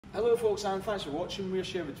Hello folks, and thanks for watching. We're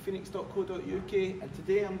sherwoodphoenix.co.uk, and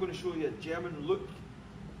today I'm going to show you a German Leutke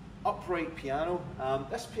Upright Piano.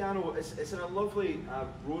 This piano is in a lovely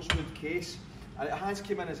rosewood case, and it has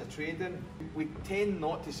come in as a trade-in. We tend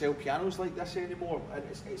not to sell pianos like this anymore, and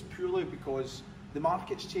it's purely because the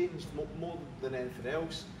market's changed more than anything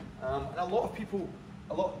else. And a lot of people,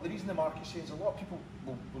 the reason the market's changed, a lot of people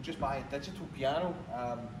will just buy a digital piano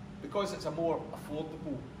because it's a more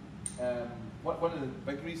affordable. One of the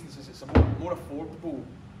big reasons is it's a more affordable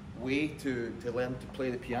way to learn to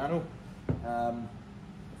play the piano. I'll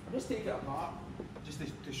just take it apart just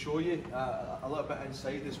to show you a little bit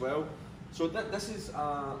inside as well. So this is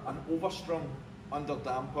an overstrung under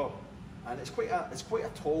damper, and it's quite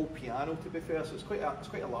a tall piano, to be fair. So it's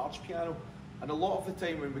quite a large piano, and a lot of the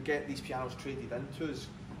time when we get these pianos traded into us,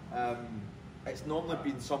 it's normally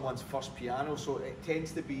been someone's first piano, so it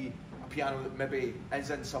tends to be a piano that maybe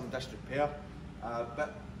is in some disrepair.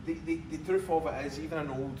 But the truth of it is, even an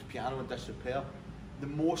old piano in disrepair, they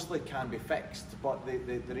mostly can be fixed. But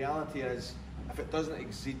the reality is, if it doesn't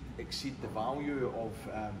exceed the value of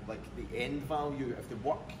like the end value, if the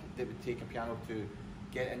work that would take a piano to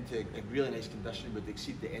get into a really nice condition would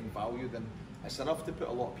exceed the end value, then it's enough to put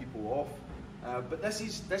a lot of people off. But this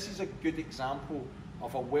is a good example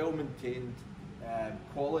of a well-maintained,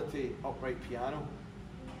 quality upright piano.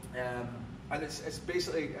 And it's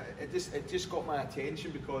basically, it just got my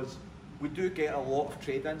attention because we do get a lot of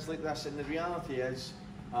trade-ins like this, and the reality is,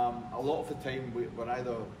 a lot of the time we're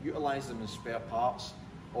either utilising them as spare parts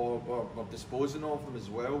or we're disposing of them as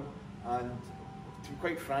well. And to be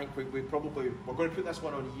quite frank, we're going to put this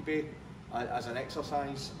one on eBay as an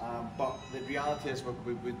exercise, but the reality is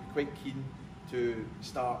we'd be quite keen to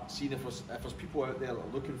start seeing if there's people out there that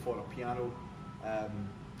are looking for a piano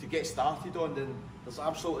to get started on. Then there's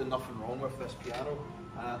absolutely nothing wrong with this piano.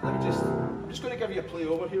 I'm just going to give you a play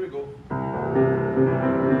over. Here we go.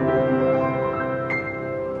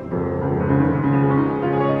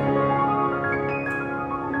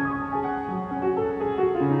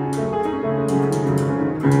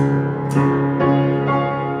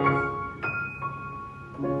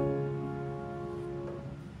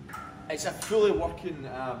 It's a fully working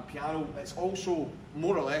piano. It's also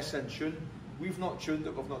more or less in tune. We've not tuned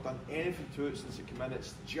it, we've not done anything to it since it came in.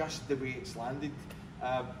 It's just the way it's landed.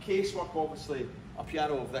 Casework, obviously, a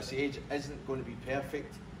piano of this age isn't going to be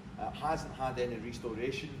perfect. It hasn't had any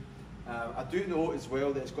restoration. I do know as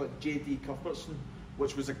well that it's got J.D. Cuthbertson,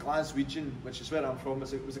 which was a Glaswegian, which is where I'm from.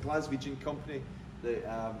 It was a Glaswegian company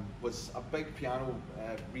that was a big piano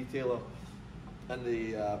retailer in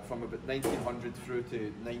the from about 1900 through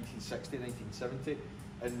to 1960, 1970,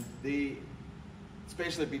 and they,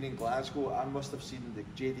 especially being in Glasgow, I must have seen the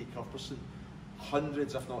J.D. Cuthbertson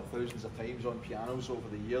hundreds, if not thousands of times on pianos over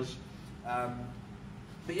the years.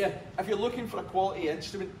 But yeah, if you're looking for a quality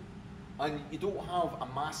instrument and you don't have a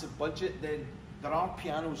massive budget, then there are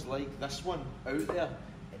pianos like this one out there.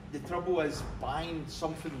 The trouble is, buying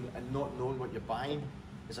something and not knowing what you're buying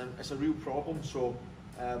is a real problem. So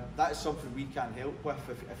that is something we can help with.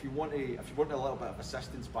 If you want a little bit of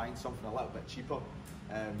assistance buying something a little bit cheaper,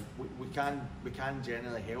 we can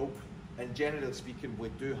generally help. And generally speaking, we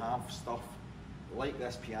do have stuff like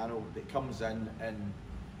this piano that comes in, and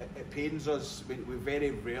it pains us. We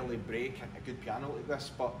very rarely break a good piano like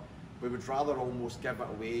this, but we would rather almost give it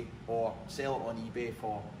away or sell it on eBay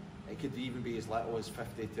for, it could even be as little as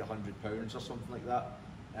 £50 to £100 or something like that.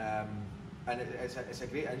 And it's a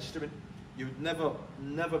great instrument. You would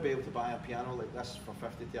never be able to buy a piano like this for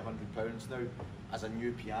 £50 to £100 now as a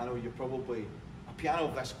new piano. You're probably, a piano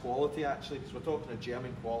of this quality actually, because we're talking a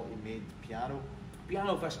German quality made piano. A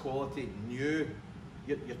piano of this quality, new,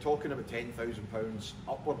 you're talking about £10,000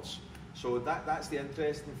 upwards. So that's the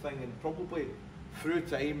interesting thing, and probably through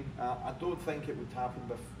time, I don't think it would happen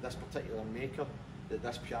with this particular maker that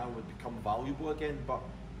this piano would become valuable again, but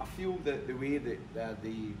I feel that the way that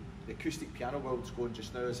the acoustic piano world's going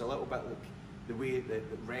just now is a little bit like the way that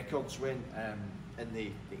records went in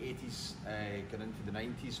the 80s, going into the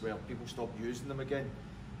 90s, where people stopped using them again.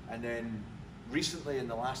 And then recently, in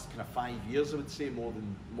the last kind of 5 years, I would say, more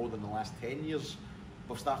than the last 10 years,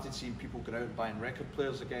 we've started seeing people go out and buying record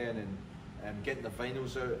players again, and getting their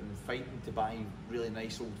vinyls out and fighting to buy really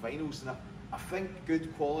nice old vinyls. And I think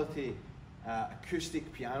good quality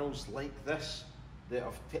acoustic pianos like this that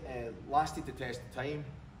have lasted the test of time,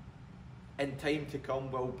 in time to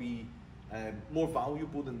come, will be more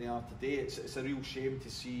valuable than they are today. It's a real shame to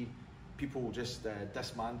see people just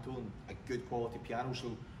dismantling a good quality piano.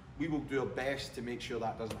 So we will do our best to make sure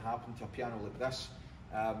that doesn't happen to a piano like this.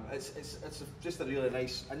 Just a really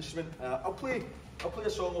nice instrument. I'll play a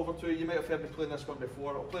song over to you. You might have heard me playing this one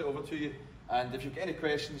before. I'll play it over to you, and if you've got any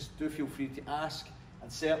questions, do feel free to ask,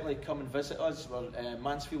 and certainly come and visit us. We're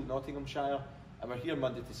Mansfield, Nottinghamshire, and we're here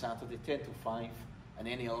Monday to Saturday, 10 till 5, and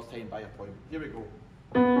any other time by appointment. Here we go.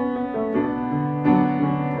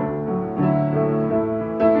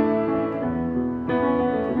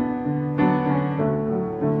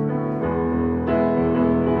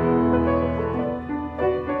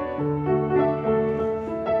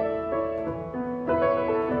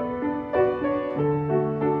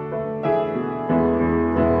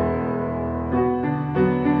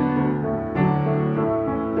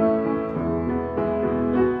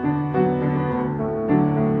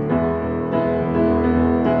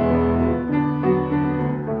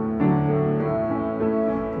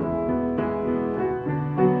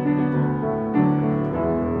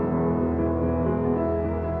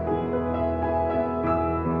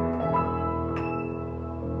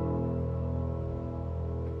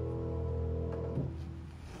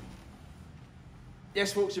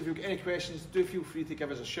 Yes, folks, if you've got any questions, do feel free to give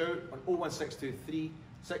us a shout on 01623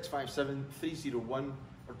 657 301,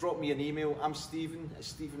 or drop me an email. I'm Stephen, it's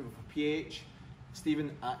Stephen with a PH,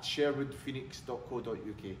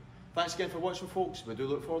 Stephen@sherwoodphoenix.co.uk. Thanks again for watching, folks. We do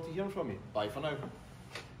look forward to hearing from you. Bye for now.